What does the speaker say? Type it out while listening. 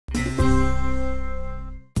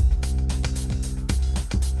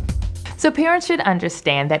So parents should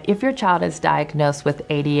understand that if your child is diagnosed with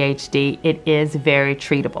ADHD, it is very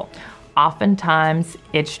treatable. Oftentimes,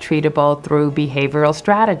 it's treatable through behavioral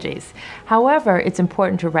strategies. However, it's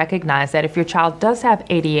important to recognize that if your child does have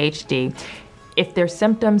ADHD, if their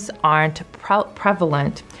symptoms aren't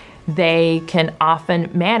prevalent, they can often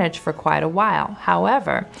manage for quite a while.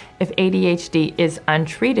 However, if ADHD is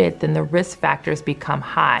untreated, then the risk factors become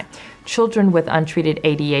high. Children with untreated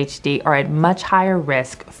ADHD are at much higher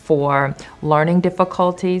risk for learning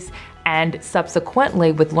difficulties, and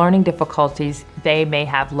subsequently with learning difficulties, they may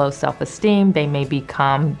have low self-esteem, they may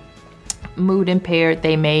become mood-impaired,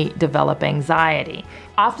 they may develop anxiety.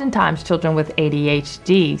 Oftentimes, children with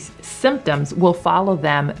ADHD symptoms will follow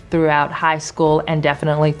them throughout high school and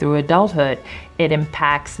definitely through adulthood. It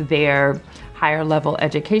impacts their higher level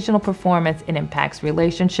educational performance, it impacts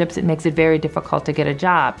relationships, it makes it very difficult to get a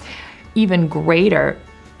job. Even greater,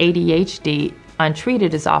 ADHD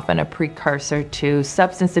untreated is often a precursor to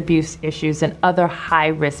substance abuse issues and other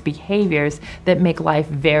high-risk behaviors that make life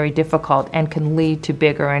very difficult and can lead to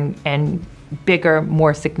bigger,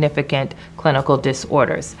 more significant clinical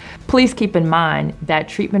disorders. Please keep in mind that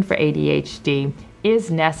treatment for ADHD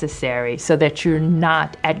is necessary so that you're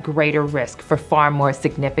not at greater risk for far more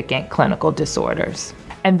significant clinical disorders.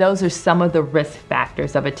 And those are some of the risk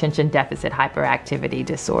factors of attention deficit hyperactivity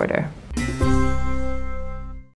disorder.